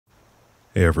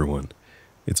Hey everyone,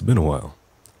 it's been a while.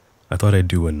 I thought I'd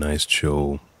do a nice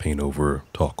chill paint over,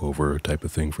 talk over type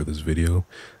of thing for this video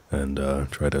and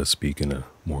try to speak in a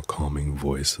more calming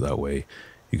voice. That way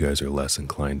you guys are less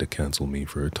inclined to cancel me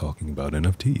for talking about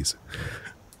NFTs.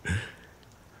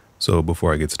 So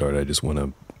before I get started, I just want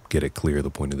to get it clear the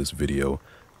point of this video.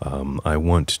 I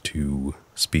want to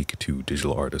speak to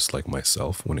digital artists like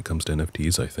myself when it comes to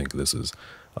NFTs. I think this is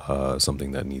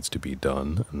something that needs to be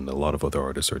done, and a lot of other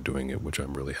artists are doing it, which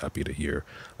I'm really happy to hear.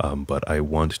 But I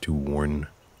want to warn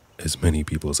as many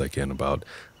people as I can about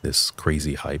this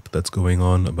crazy hype that's going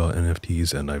on about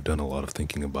NFTs, and I've done a lot of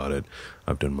thinking about it.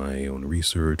 I've done my own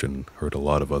research and heard a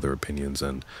lot of other opinions,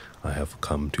 and I have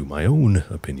come to my own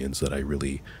opinions that I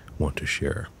really want to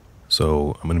share.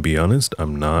 So I'm going to be honest,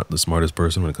 I'm not the smartest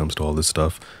person when it comes to all this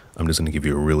stuff. I'm just going to give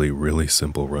you a really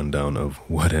simple rundown of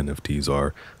what NFTs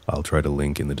are. I'll try to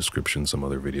link in the description some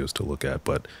other videos to look at,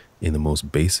 but in the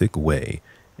most basic way,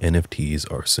 NFTs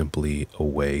are simply a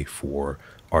way for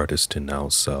artists to now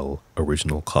sell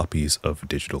original copies of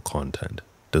digital content.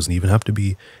 Doesn't even have to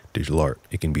be digital art.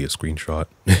 It can be a screenshot,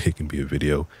 it can be a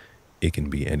video, it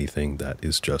can be anything that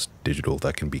is just digital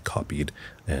that can be copied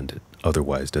and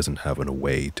otherwise doesn't have a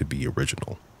way to be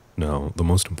original. Now, the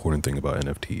most important thing about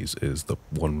NFTs is the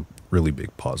one really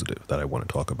big positive that I want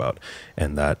to talk about,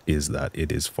 and that is that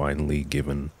it is finally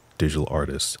given digital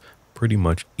artists pretty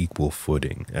much equal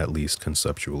footing, at least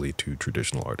conceptually, to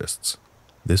traditional artists.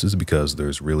 This is because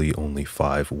there's really only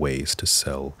 5 ways to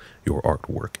sell your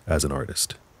artwork as an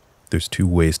artist. There's 2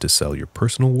 ways to sell your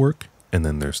personal work, and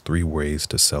then there's 3 ways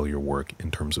to sell your work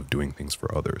in terms of doing things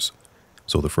for others.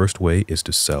 So the first way is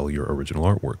to sell your original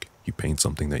artwork. You paint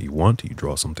something that you want, you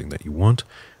draw something that you want,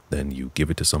 then you give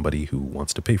it to somebody who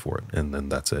wants to pay for it, and then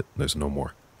that's it. There's no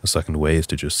more. The second way is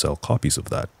to just sell copies of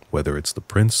that, whether it's the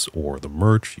prints or the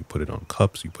merch. You put it on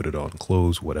cups, you put it on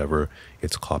clothes, whatever.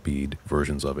 It's copied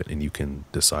versions of it, and you can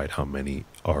decide how many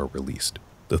are released.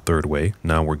 The third way,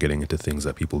 now we're getting into things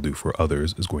that people do for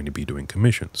others, is going to be doing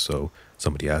commissions. So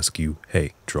somebody asks you,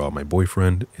 hey, draw my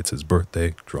boyfriend, it's his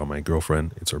birthday, draw my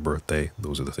girlfriend, it's her birthday.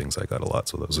 Those are the things I got a lot.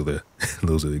 So those are the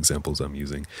those are the examples I'm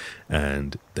using.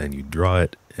 And then you draw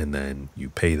it and then you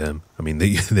pay them. I mean,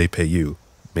 they pay you.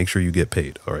 Make sure you get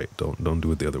paid. All right, don't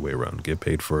do it the other way around. Get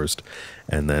paid first,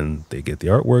 and then they get the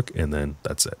artwork, and then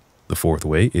that's it. The fourth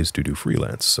way is to do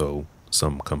freelance. So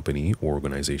some company or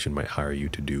organization might hire you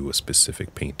to do a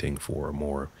specific painting for a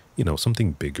more,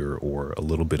 something bigger or a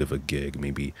little bit of a gig.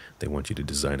 Maybe they want you to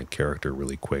design a character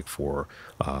really quick for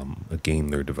a game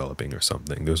they're developing or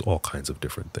something. There's all kinds of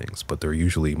different things, but they're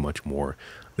usually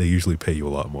they usually pay you a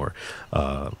lot more,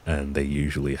 and they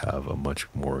usually have a much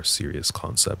more serious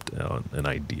concept, an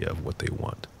idea of what they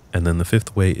want. And then the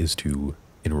fifth way is to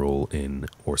enroll in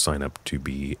or sign up to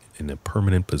be in a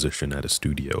permanent position at a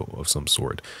studio of some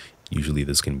sort. Usually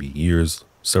this can be years,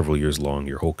 several years long,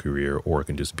 your whole career, or it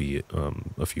can just be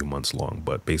a few months long.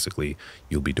 But basically,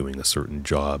 you'll be doing a certain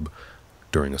job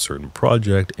during a certain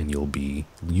project, and you'll be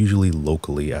usually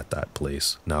locally at that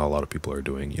place. Now, a lot of people are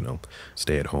doing,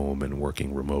 stay at home and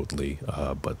working remotely,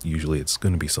 but usually it's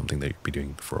going to be something that you'll be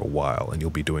doing for a while, and you'll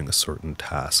be doing a certain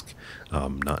task,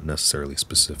 not necessarily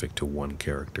specific to one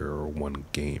character or one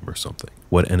game or something.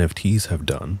 What NFTs have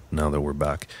done, now that we're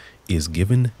back, is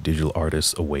given digital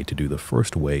artists a way to do the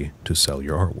first way to sell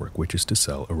your artwork, which is to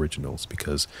sell originals,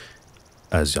 because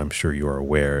as I'm sure you are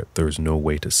aware, there's no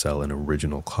way to sell an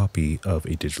original copy of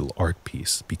a digital art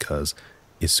piece, because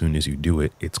as soon as you do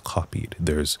it, it's copied.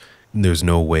 There's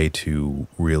no way to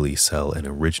really sell an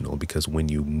original, because when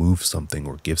you move something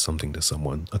or give something to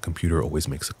someone, a computer always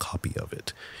makes a copy of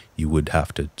it. You would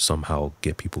have to somehow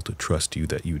get people to trust you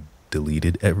that you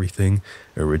deleted everything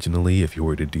originally if you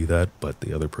were to do that, but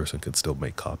the other person could still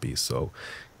make copies. So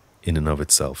in and of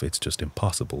itself, it's just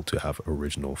impossible to have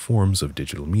original forms of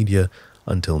digital media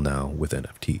until now with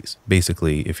NFTs.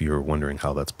 Basically, if you're wondering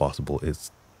how that's possible,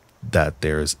 it's that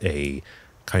there's a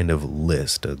kind of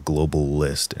list, a global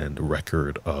list and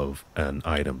record of an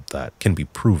item that can be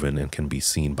proven and can be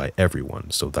seen by everyone.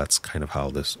 So that's kind of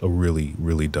how a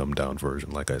really dumbed down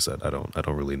version. Like I said, I don't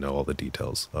really know all the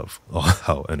details of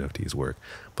how NFTs work,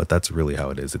 but that's really how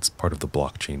it is. It's part of the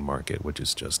blockchain market, which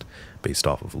is just based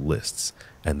off of lists.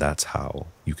 And that's how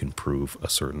you can prove a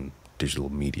certain digital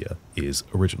media is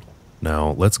original.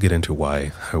 Now, let's get into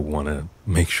why I want to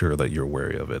make sure that you're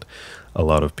wary of it. A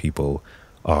lot of people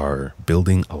are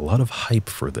building a lot of hype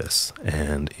for this,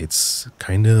 and it's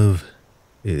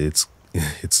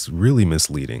really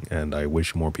misleading, and I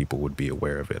wish more people would be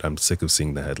aware of it. I'm sick of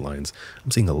seeing the headlines. I'm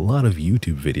seeing a lot of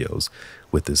YouTube videos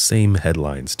with the same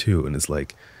headlines too, and it's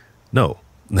like, no,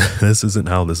 This isn't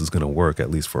how this is going to work, at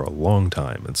least for a long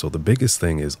time. And so the biggest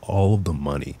thing is all of the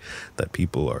money that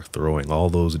people are throwing, all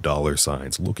those dollar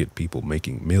signs. Look at people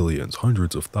making millions,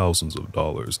 hundreds of thousands of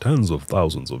dollars, tens of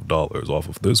thousands of dollars off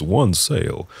of this one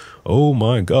sale. Oh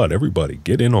my God, everybody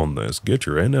get in on this. Get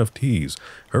your NFTs.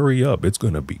 Hurry up. It's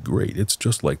going to be great. It's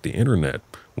just like the internet.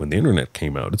 When the internet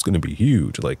came out, it's going to be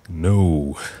huge. Like,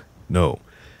 no.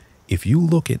 If you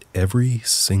look at every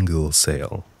single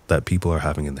sale that people are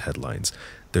having in the headlines,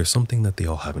 there's something that they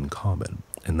all have in common,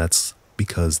 and that's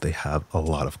because they have a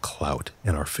lot of clout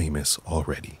and are famous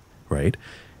already, right?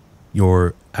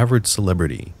 Your average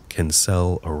celebrity can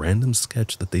sell a random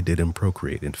sketch that they did in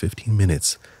Procreate in 15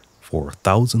 minutes for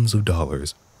thousands of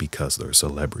dollars because they're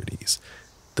celebrities.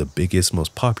 The biggest,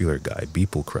 most popular guy,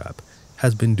 Beeplecrap,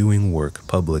 has been doing work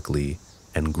publicly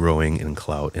and growing in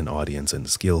clout and audience and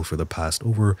skill for the past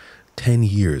over 10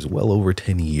 years, well over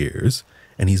 10 years.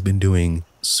 And he's been doing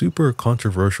super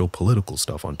controversial political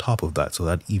stuff on top of that, so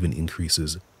that even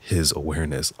increases his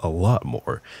awareness a lot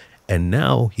more. And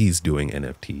now he's doing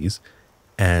NFTs,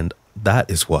 and that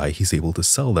is why he's able to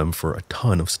sell them for a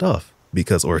ton of stuff,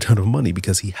 or a ton of money,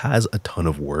 because he has a ton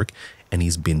of work, and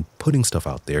he's been putting stuff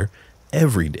out there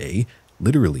every day,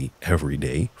 literally every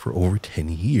day, for over 10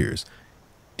 years.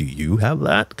 Do you have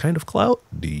that kind of clout?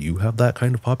 Do you have that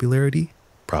kind of popularity?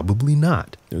 Probably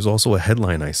not. There's also a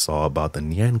headline I saw about the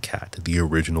Nyan Cat. The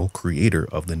original creator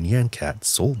of the Nyan Cat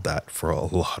sold that for a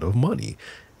lot of money.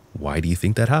 Why do you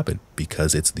think that happened?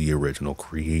 Because it's the original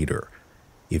creator.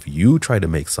 If you try to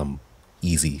make some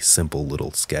easy, simple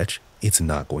little sketch, it's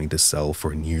not going to sell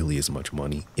for nearly as much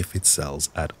money if it sells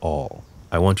at all.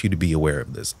 I want you to be aware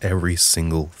of this. Every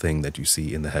single thing that you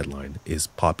see in the headline is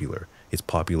popular. It's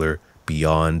popular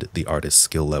beyond the artist's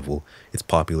skill level. It's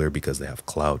popular because they have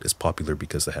clout. It's popular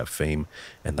because they have fame.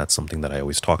 And that's something that I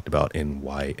always talked about in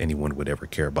why anyone would ever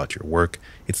care about your work.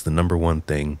 It's the number one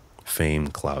thing. Fame,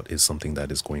 clout is something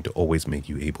that is going to always make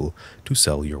you able to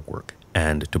sell your work.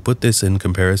 And to put this in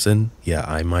comparison, yeah,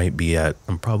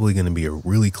 I'm probably going to be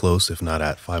really close, if not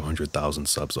at 500,000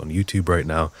 subs on YouTube right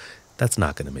now. That's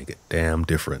not going to make a damn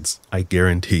difference. I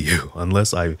guarantee you,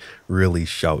 unless I really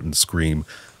shout and scream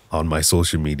on my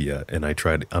social media and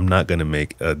I'm not going to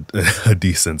make a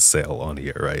decent sale on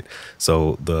here, right?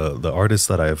 So the artists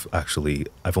that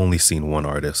I've only seen one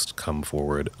artist come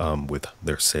forward with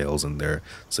their sales and their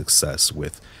success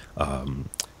with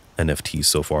NFTs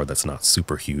so far that's not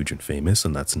super huge and famous,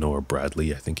 and that's Noah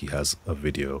Bradley. I think he has a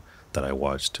video that I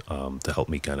watched to help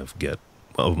me kind of get,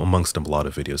 amongst a lot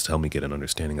of videos, to help me get an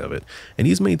understanding of it. And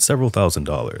he's made several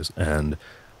 $1,000s, and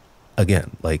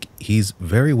again, like, he's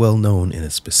very well known in a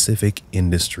specific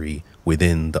industry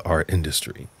within the art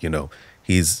industry. You know,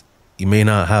 he may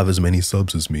not have as many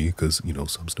subs as me because, you know,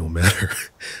 subs don't matter.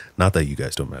 Not that you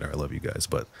guys don't matter. I love you guys.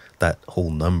 But that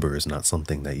whole number is not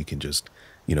something that you can just,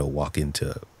 you know, walk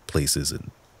into places and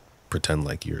pretend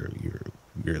like you're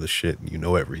the shit and you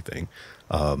know everything,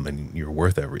 and you're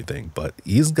worth everything. But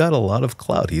he's got a lot of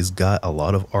clout. He's got a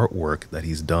lot of artwork that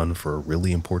he's done for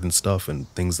really important stuff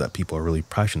and things that people are really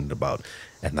passionate about.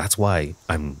 And that's why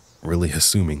I'm really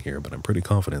assuming here, but I'm pretty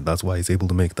confident that's why he's able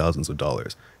to make thousands of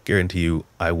dollars. Guarantee you,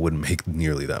 I wouldn't make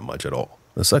nearly that much at all.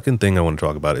 The second thing I want to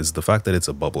talk about is the fact that it's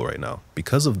a bubble right now.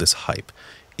 Because of this hype,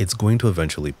 it's going to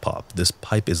eventually pop. This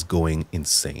hype is going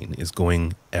insane. It's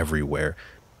going everywhere.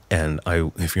 And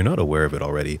if you're not aware of it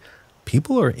already,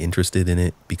 people are interested in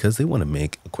it because they want to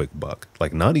make a quick buck.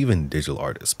 Like, not even digital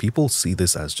artists. People see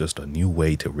this as just a new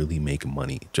way to really make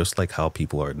money. Just like how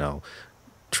people are now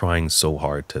trying so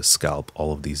hard to scalp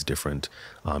all of these different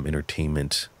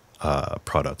entertainment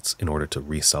products in order to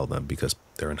resell them because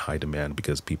they're in high demand,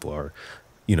 because people are,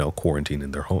 you know, quarantined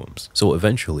in their homes. So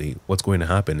eventually what's going to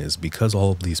happen is, because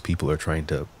all of these people are trying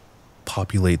to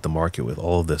populate the market with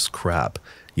all of this crap,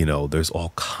 you know, there's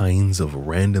all kinds of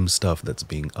random stuff that's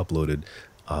being uploaded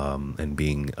and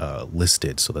being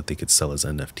listed so that they could sell as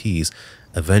NFTs.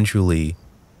 Eventually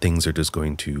things are just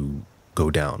going to go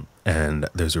down. And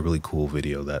there's a really cool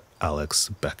video that Alex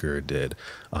Becker did,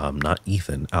 not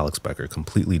Ethan, Alex Becker,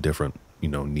 completely different, you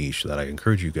know, niche, that I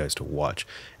encourage you guys to watch.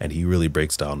 And he really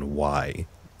breaks down why,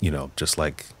 you know, just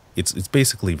like it's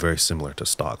basically very similar to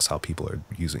stocks, how people are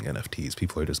using NFTs.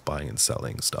 People are just buying and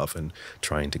selling stuff and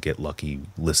trying to get lucky,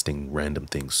 listing random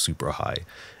things super high.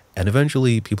 And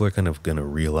eventually people are kind of going to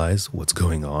realize what's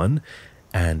going on.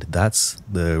 And that's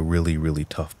the really, really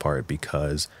tough part,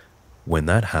 because when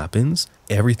that happens,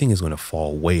 everything is going to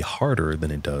fall way harder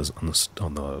than it does on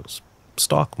the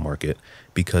stock market,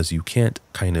 because you can't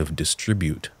kind of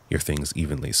distribute your things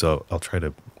evenly. So I'll try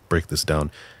to break this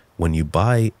down. When you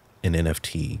buy an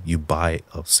NFT, you buy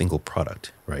a single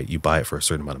product, right? You buy it for a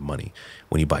certain amount of money.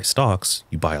 When you buy stocks,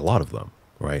 you buy a lot of them,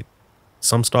 right?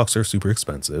 Some stocks are super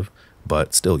expensive,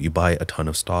 but still you buy a ton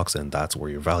of stocks, and that's where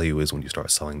your value is when you start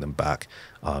selling them back,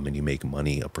 and you make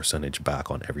money, a percentage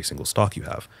back on every single stock you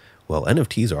have. Well,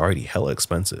 NFTs are already hella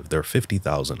expensive. They're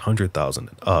 50,000, 100,000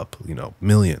 and up,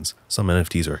 millions. Some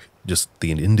NFTs are just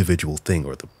the individual thing,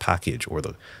 or the package, or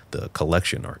the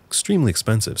collection are extremely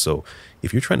expensive. So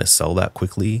if you're trying to sell that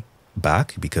quickly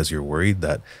back because you're worried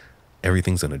that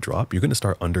everything's going to drop, you're going to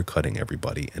start undercutting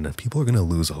everybody, and then people are going to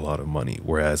lose a lot of money.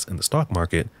 Whereas in the stock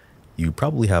market, you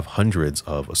probably have hundreds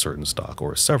of a certain stock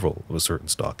or several of a certain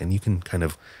stock, and you can kind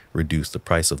of reduce the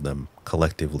price of them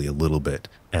collectively a little bit,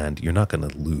 and you're not going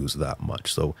to lose that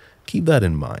much. So keep that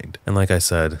in mind. And like I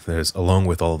said, there's, along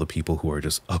with all the people who are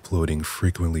just uploading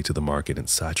frequently to the market and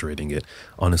saturating it,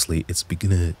 honestly, it's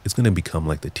going to become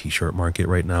like the t-shirt market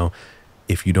right now.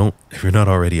 If you're not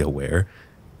already aware,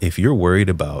 if you're worried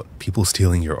about people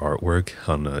stealing your artwork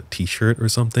on a t-shirt or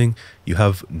something, you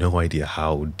have no idea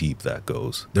how deep that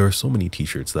goes. There are so many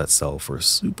t-shirts that sell for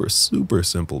super, super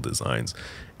simple designs.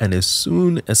 And as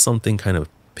soon as something kind of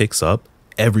picks up,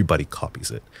 everybody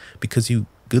copies it. Because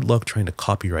good luck trying to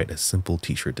copyright a simple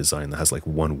t-shirt design that has like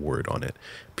one word on it.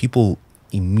 People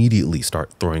immediately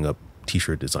start throwing up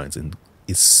t-shirt designs, and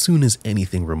as soon as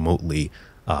anything remotely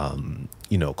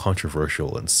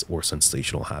controversial or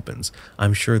sensational happens,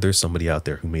 I'm sure there's somebody out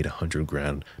there who made 100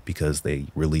 grand because they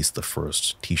released the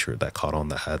first t-shirt that caught on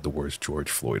that had the words George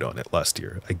Floyd on it last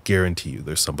year. I guarantee you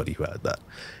there's somebody who had that.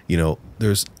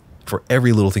 There's, for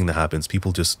every little thing that happens,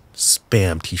 people just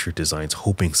spam t-shirt designs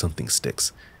hoping something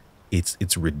sticks.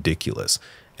 It's ridiculous.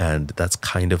 And that's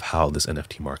kind of how this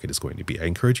NFT market is going to be. I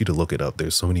encourage you to look it up.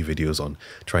 There's so many videos on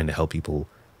trying to help people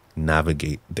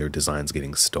navigate their designs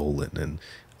getting stolen, and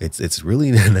it's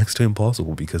really next to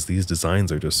impossible because these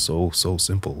designs are just so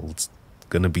simple. It's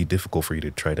gonna be difficult for you to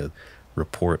try to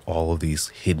report all of these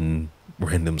hidden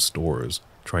random stores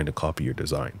trying to copy your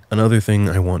design. Another thing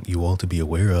I want you all to be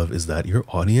aware of is that your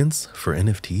audience for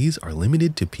NFTs are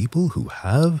limited to people who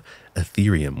have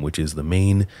Ethereum, which is the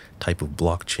main type of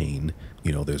blockchain.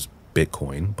 There's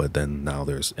Bitcoin, but then now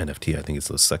there's NFT. I think it's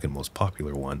the second most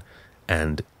popular one.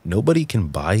 And nobody can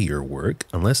buy your work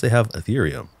unless they have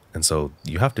Ethereum. And so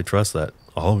you have to trust that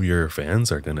all of your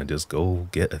fans are going to just go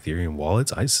get Ethereum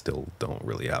wallets. I still don't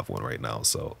really have one right now.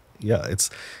 So yeah,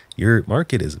 your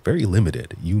market is very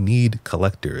limited. You need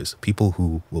collectors, people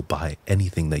who will buy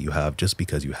anything that you have just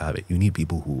because you have it. You need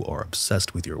people who are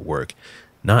obsessed with your work,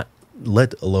 not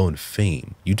let alone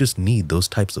fame. You just need those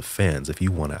types of fans if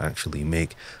you want to actually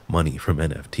make money from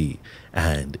NFT.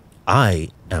 And I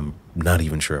am not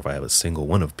even sure if I have a single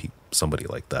one of somebody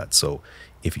like that. So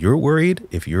if you're worried,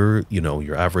 if you're,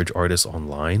 your average artist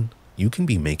online, you can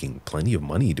be making plenty of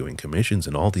money doing commissions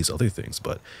and all these other things,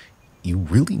 but you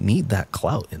really need that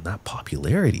clout and that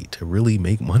popularity to really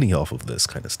make money off of this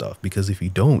kind of stuff. Because if you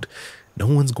don't, no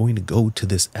one's going to go to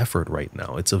this effort right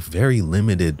now. It's a very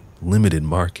limited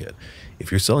market.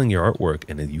 If you're selling your artwork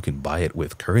and you can buy it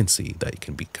with currency that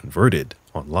can be converted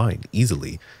online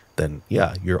easily, then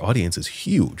yeah, your audience is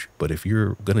huge. But if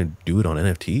you're going to do it on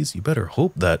NFTs, you better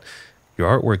hope that your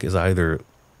artwork is either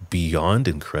beyond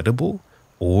incredible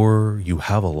or you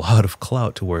have a lot of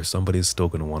clout to where somebody's still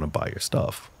going to want to buy your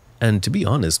stuff. And to be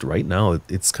honest, right now,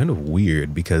 it's kind of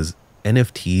weird because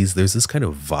NFTs, there's this kind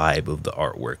of vibe of the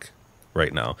artwork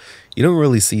right now. You don't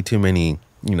really see too many,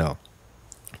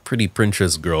 pretty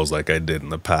princess girls like I did in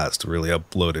the past really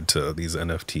uploaded to these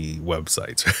NFT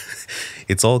websites.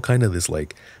 It's all kind of this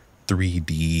like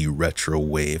 3D retro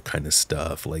wave kind of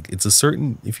stuff. Like it's a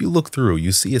certain, if you look through,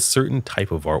 you see a certain type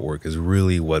of artwork is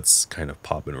really what's kind of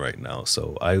popping right now.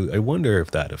 So I wonder if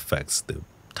that affects the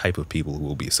type of people who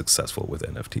will be successful with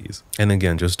NFTs. And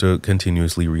again, just to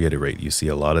continuously reiterate, you see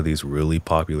a lot of these really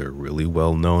popular, really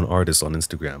well-known artists on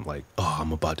Instagram like, oh,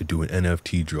 I'm about to do an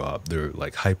NFT drop. They're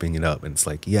like hyping it up. And it's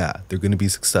like, yeah, they're going to be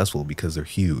successful because they're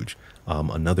huge.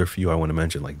 Another few I want to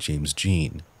mention, like James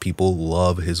Jean. People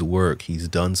love his work. He's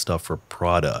done stuff for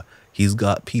Prada. He's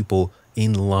got people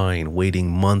in line waiting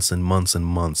months and months and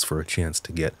months for a chance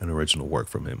to get an original work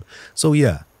from him. So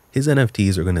yeah, his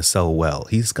NFTs are going to sell well.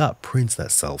 He's got prints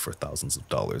that sell for thousands of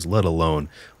dollars, let alone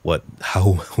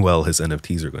how well his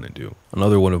NFTs are going to do.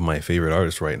 Another one of my favorite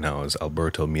artists right now is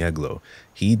Alberto Mieglo.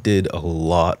 He did a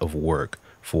lot of work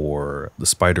for the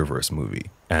Spider-Verse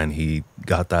movie, and he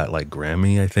got that like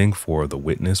Grammy, I think, for The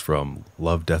Witness from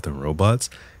Love, Death and Robots.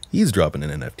 He's dropping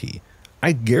an NFT.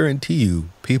 I guarantee you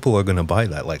people are going to buy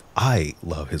that. Like, I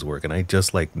love his work, and I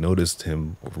just like noticed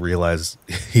him, realized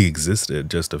he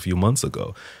existed just a few months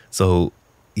ago. So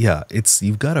yeah,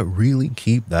 you've got to really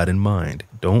keep that in mind.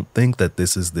 Don't think that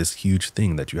this is this huge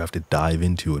thing that you have to dive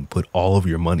into and put all of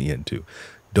your money into.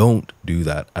 Don't do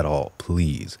that at all,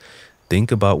 please.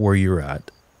 Think about where you're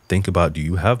at. Think about, do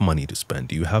you have money to spend?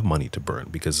 Do you have money to burn?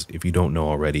 Because if you don't know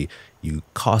already, it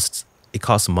costs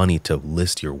money to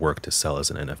list your work to sell as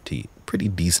an NFT. Pretty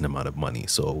decent amount of money.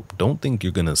 So don't think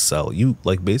you're gonna sell. You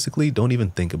like basically don't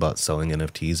even think about selling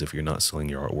NFTs if you're not selling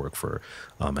your artwork for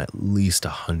at least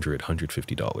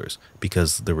 $150,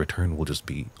 because the return will just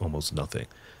be almost nothing.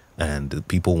 And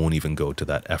people won't even go to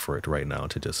that effort right now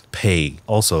to just pay.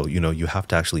 Also, you have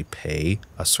to actually pay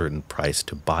a certain price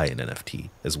to buy an NFT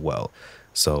as well.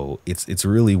 So it's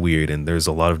really weird, and there's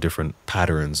a lot of different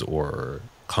patterns or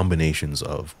combinations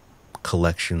of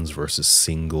collections versus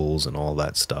singles and all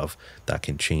that stuff that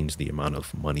can change the amount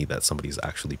of money that somebody's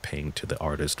actually paying to the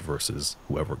artist versus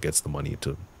whoever gets the money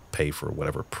to pay for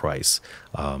whatever price,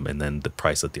 and then the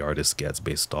price that the artist gets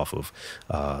based off of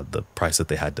the price that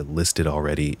they had to list it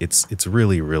already. It's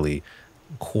really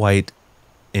quite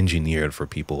engineered for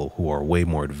people who are way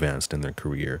more advanced in their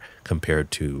career compared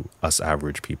to us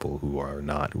average people who are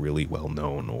not really well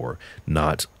known or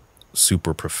not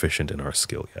super proficient in our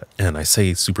skill yet. And I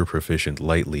say super proficient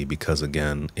lightly because,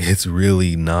 again, it's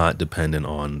really not dependent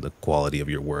on the quality of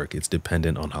your work. It's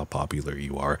dependent on how popular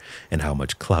you are and how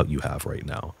much clout you have right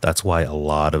now. That's why a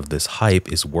lot of this hype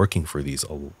is working for these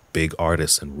big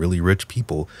artists and really rich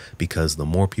people, because the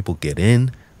more people get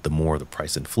in, the more the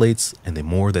price inflates and the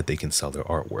more that they can sell their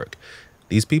artwork.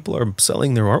 These people are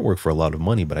selling their artwork for a lot of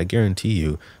money, but I guarantee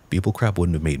you, Beeple Crap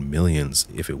wouldn't have made millions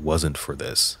if it wasn't for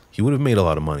this. He would have made a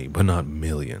lot of money, but not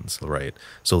millions, right?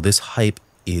 So this hype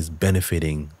is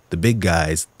benefiting the big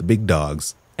guys, the big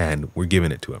dogs, and we're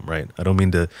giving it to them, right? I don't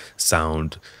mean to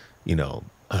sound,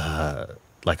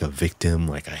 like a victim,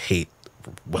 like I hate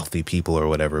wealthy people or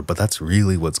whatever, but that's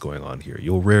really what's going on here.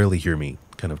 You'll rarely hear me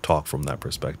kind of talk from that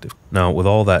perspective. Now, with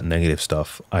all that negative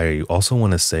stuff, I also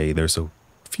want to say there's a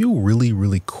few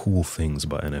really cool things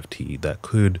about NFT that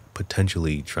could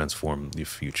potentially transform the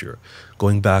future.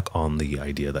 Going back on the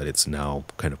idea that it's now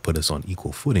kind of put us on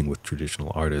equal footing with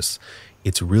traditional artists,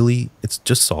 it's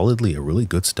just solidly a really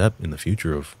good step in the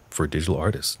future for digital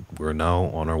artists. We're now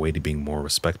on our way to being more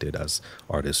respected as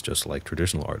artists, just like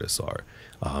traditional artists are.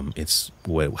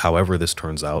 However this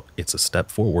turns out, it's a step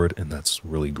forward, and that's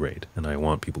really great. And I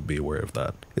want people to be aware of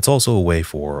that. It's also a way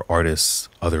for artists,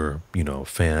 other,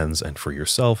 fans, and for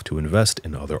yourself to invest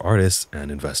in other artists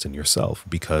and invest in yourself.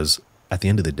 Because at the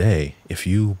end of the day, if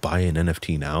you buy an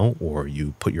NFT now, or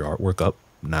you put your artwork up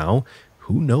now,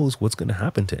 who knows what's going to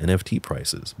happen to NFT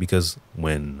prices? Because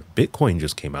when Bitcoin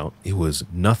just came out, it was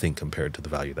nothing compared to the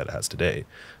value that it has today.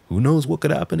 Who knows what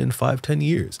could happen in 5-10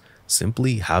 years?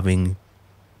 Simply having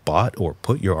bought or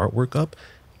put your artwork up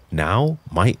now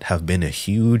might have been a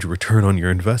huge return on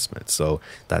your investment. So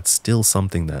that's still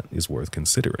something that is worth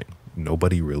considering.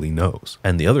 Nobody really knows.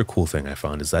 And the other cool thing I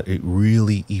found is that it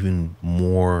really even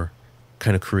more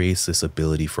kind of creates this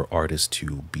ability for artists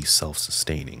to be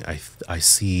self-sustaining. I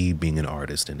see being an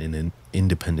artist and an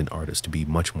independent artist to be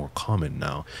much more common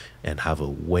now, and have a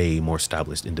way more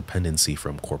established independency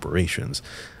from corporations.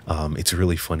 It's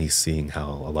really funny seeing how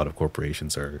a lot of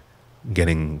corporations are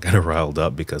getting kind of riled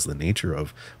up because the nature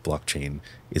of blockchain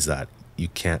is that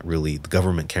the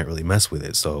government can't really mess with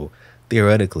it. So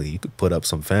theoretically, you could put up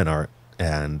some fan art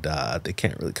and they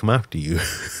can't really come after you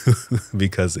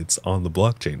because it's on the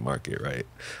blockchain market, right?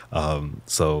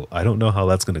 So I don't know how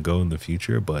that's going to go in the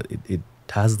future, but it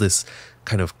has this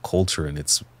kind of culture, and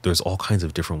there's all kinds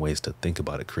of different ways to think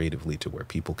about it creatively, to where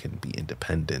people can be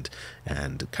independent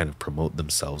and kind of promote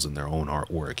themselves in their own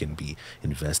artwork and be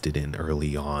invested in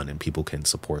early on, and people can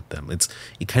support them.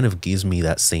 It kind of gives me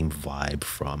that same vibe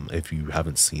from, if you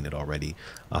haven't seen it already,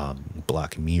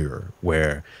 Black Mirror,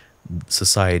 where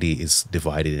society is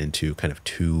divided into kind of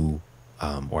two,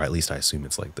 or at least I assume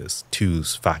it's like this, two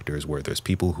factors, where there's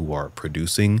people who are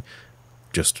producing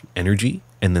just energy,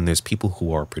 and then there's people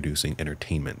who are producing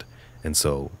entertainment. And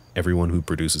so everyone who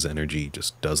produces energy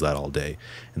just does that all day,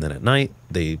 and then at night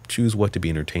they choose what to be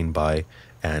entertained by,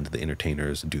 and the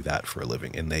entertainers do that for a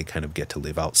living, and they kind of get to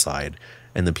live outside,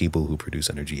 and the people who produce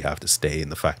energy have to stay in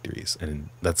the factories. And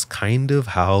that's kind of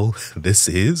how this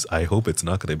is. I hope it's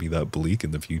not going to be that bleak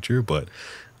in the future, but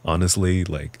honestly,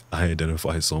 like, I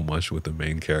identify so much with the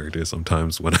main character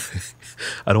sometimes when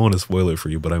I don't want to spoil it for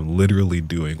you, but I'm literally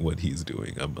doing what he's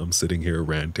doing. I'm sitting here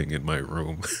ranting in my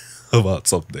room about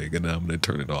something, and I'm going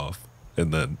to turn it off,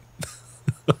 and then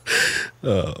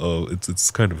it's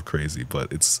kind of crazy,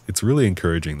 but it's really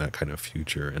encouraging, that kind of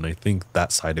future. And I think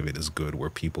that side of it is good,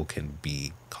 where people can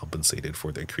be compensated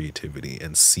for their creativity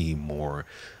and see more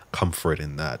comfort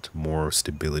in that, more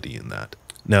stability in that.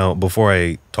 Now, before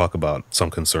I talk about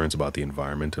some concerns about the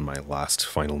environment and my last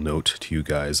final note to you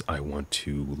guys, I want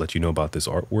to let you know about this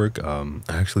artwork.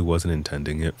 I actually wasn't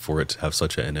intending it for it to have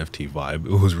such an NFT vibe.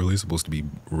 It was really supposed to be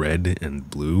red and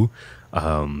blue,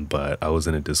 but I was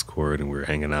in a Discord and we were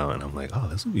hanging out, and I'm like, oh,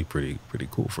 this would be pretty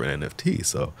cool for an NFT.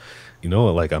 So, you know,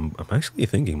 like I'm actually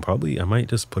thinking probably I might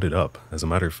just put it up. As a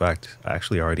matter of fact, I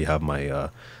actually already have my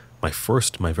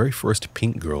my very first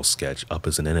Pink Girl sketch up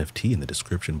as an NFT in the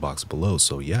description box below.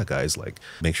 So yeah, guys, like,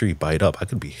 make sure you buy it up. I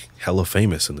could be hella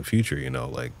famous in the future, you know,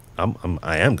 like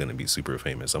I am going to be super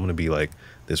famous. I'm going to be like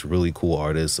this really cool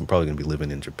artist. I'm probably going to be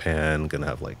living in Japan, going to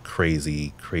have like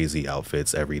crazy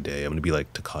outfits every day. I'm going to be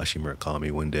like Takashi Murakami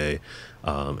one day.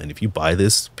 And if you buy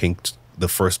this the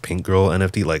first Pink Girl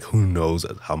NFT, like, who knows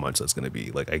how much that's going to be.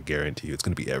 Like, I guarantee you it's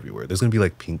going to be everywhere. There's going to be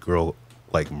like Pink Girl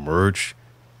like merch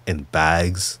and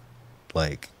bags.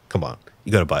 Like, come on,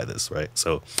 you gotta buy this, right?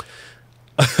 So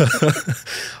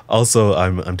also,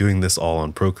 I'm doing this all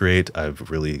on Procreate.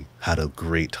 I've really had a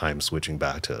great time switching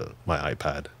back to my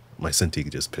iPad. My Cintiq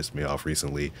just pissed me off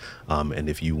recently. And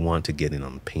if you want to get in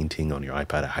on painting on your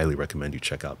iPad, I highly recommend you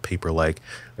check out Paperlike.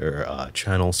 They're a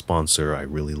channel sponsor. I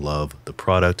really love the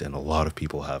product, and a lot of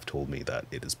people have told me that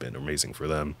it has been amazing for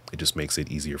them. It just makes it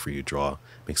easier for you to draw,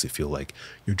 makes it feel like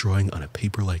you're drawing on a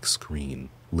paper-like screen,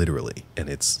 literally. And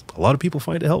it's, a lot of people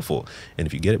find it helpful. And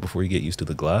if you get it before you get used to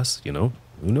the glass, you know,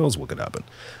 who knows what could happen.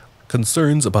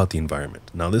 Concerns about the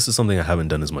environment. Now, this is something I haven't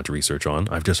done as much research on.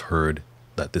 I've just heard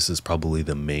that this is probably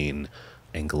the main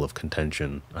angle of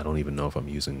contention. I don't even know if I'm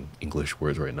using English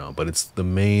words right now, but it's the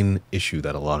main issue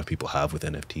that a lot of people have with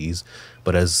NFTs.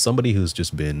 But as somebody who's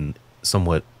just been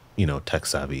somewhat, you know, tech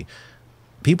savvy,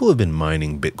 people have been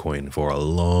mining Bitcoin for a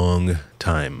long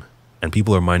time. And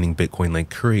people are mining Bitcoin like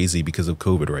crazy because of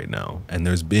COVID right now. And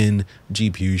there's been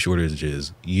GPU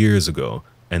shortages years ago.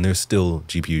 And there's still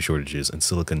GPU shortages and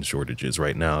silicon shortages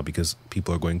right now because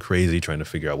people are going crazy trying to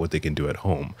figure out what they can do at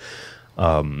home.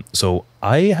 So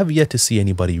I have yet to see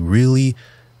anybody really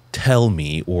tell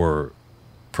me or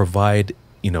provide,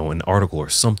 you know, an article or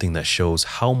something that shows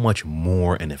how much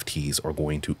more NFTs are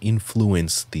going to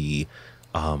influence the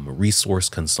resource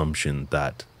consumption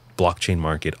that blockchain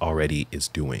market already is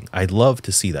doing. I'd love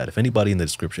to see that. If anybody in the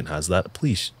description has that,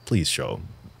 please show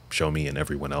me and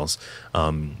everyone else.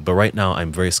 But right now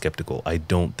I'm very skeptical. I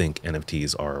don't think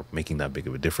NFTs are making that big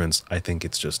of a difference. I think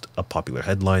it's just a popular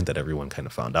headline that everyone kind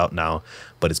of found out now,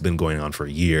 but it's been going on for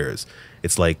years.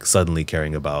 It's like suddenly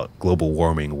caring about global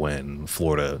warming when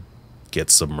Florida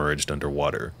gets submerged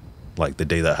underwater. Like, the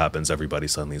day that happens, everybody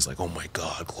suddenly is like, oh my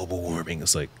God, global warming.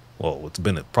 It's like, well, it's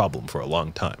been a problem for a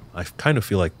long time. I kind of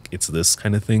feel like it's this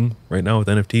kind of thing right now with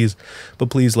NFTs, but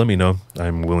please let me know.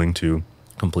 I'm willing to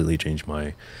completely change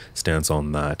my stance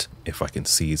on that if I can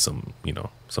see some, you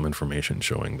know, some information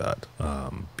showing that,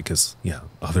 because yeah,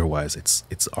 otherwise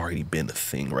it's already been a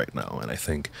thing right now. And I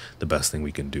think the best thing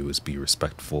we can do is be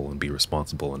respectful and be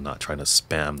responsible and not try to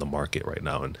spam the market right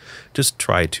now, and just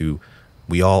try to,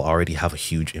 we all already have a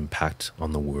huge impact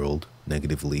on the world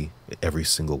negatively, every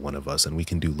single one of us, and we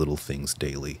can do little things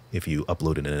daily. If you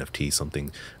upload an NFT,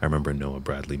 something I remember Noah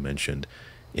Bradley mentioned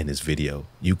in his video,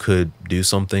 you could do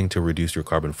something to reduce your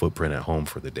carbon footprint at home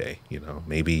for the day. You know,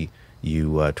 maybe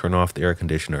you turn off the air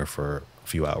conditioner for a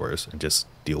few hours and just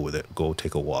deal with it. Go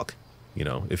take a walk. You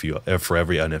know, if for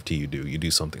every NFT you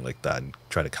do something like that and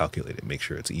try to calculate it, make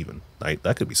sure it's even. Right?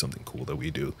 That could be something cool that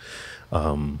we do.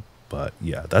 But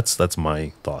yeah, that's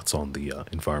my thoughts on the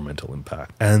environmental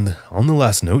impact. And on the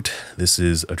last note, this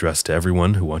is addressed to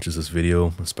everyone who watches this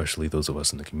video, especially those of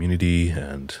us in the community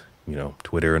and, you know,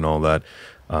 Twitter and all that,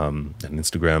 and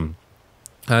Instagram.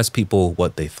 I asked people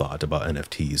what they thought about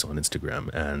NFTs on Instagram,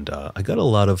 and I got a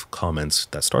lot of comments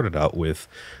that started out with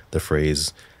the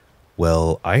phrase,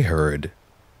 well, I heard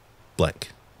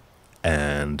blank.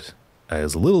 And I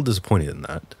was a little disappointed in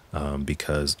that,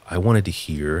 because I wanted to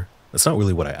hear, that's not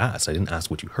really what I asked. I didn't ask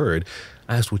what you heard,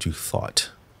 I asked what you thought.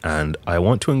 And I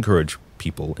want to encourage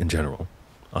people in general,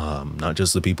 not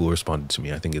just the people who responded to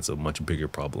me. I think it's a much bigger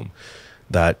problem,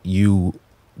 that you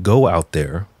go out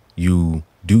there, you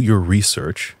do your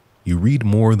research, you read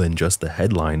more than just the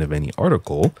headline of any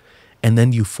article, and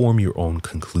then you form your own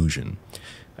conclusion.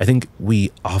 I think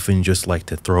we often just like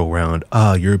to throw around,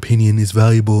 your opinion is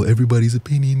valuable, everybody's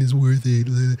opinion is worth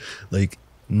it. Like,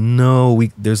 no,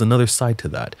 there's another side to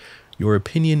that. Your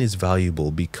opinion is valuable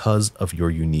because of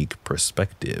your unique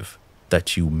perspective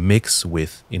that you mix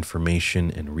with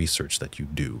information and research that you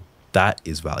do. That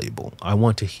is valuable. I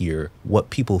want to hear what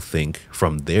people think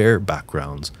from their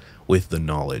backgrounds with the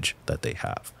knowledge that they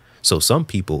have. So some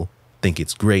people think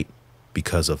it's great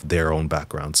because of their own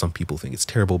background. Some people think it's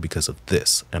terrible because of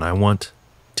this. And I want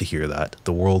to hear that.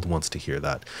 The world wants to hear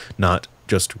that. Not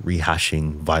just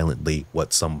rehashing violently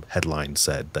what some headline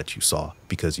said that you saw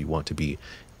because you want to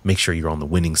make sure you're on the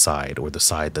winning side or the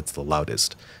side that's the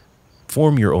loudest.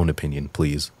 Form your own opinion,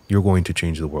 please. You're going to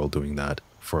change the world doing that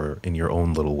in your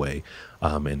own little way.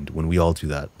 And when we all do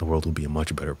that, the world will be a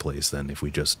much better place than if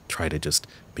we just try to just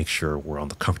make sure we're on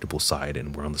the comfortable side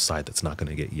and we're on the side that's not going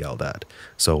to get yelled at.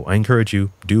 So I encourage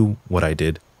you, do what I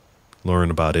did,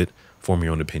 learn about it, form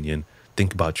your own opinion,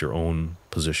 think about your own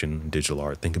position in digital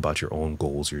art, think about your own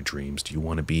goals, your dreams. Do you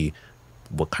want to be,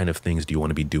 what kind of things do you want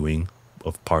to be doing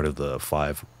of part of the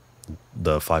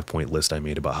 5-point list I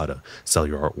made about how to sell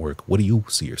your artwork? What do you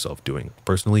see yourself doing?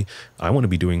 Personally, I want to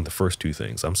be doing the first two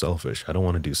things. I'm selfish. I don't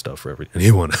want to do stuff for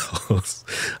anyone else.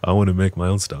 I want to make my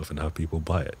own stuff and have people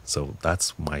buy it. So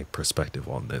that's my perspective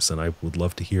on this. And I would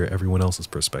love to hear everyone else's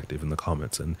perspective in the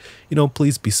comments. And,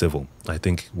 please be civil. I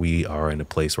think we are in a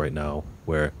place right now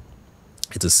where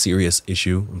it's a serious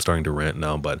issue. I'm starting to rant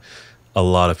now, but a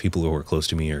lot of people who are close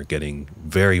to me are getting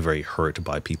very, very hurt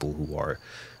by people who are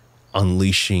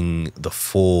unleashing the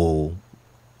full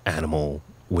animal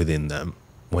within them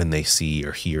when they see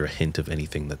or hear a hint of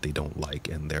anything that they don't like,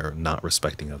 and they're not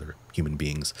respecting other human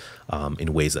beings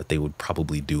in ways that they would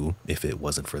probably do if it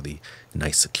wasn't for the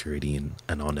nice security and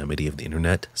anonymity of the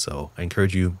internet. So I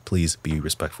encourage you, please be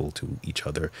respectful to each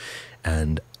other.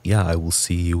 And yeah, I will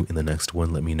see you in the next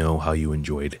one. Let me know how you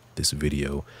enjoyed this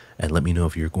video, and let me know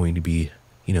if you're going to be,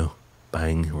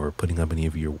 buying or putting up any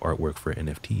of your artwork for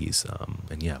NFTs.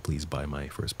 And yeah, please buy my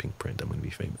first pink print. I'm going to be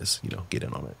famous. Get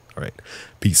in on it. All right.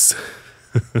 Peace.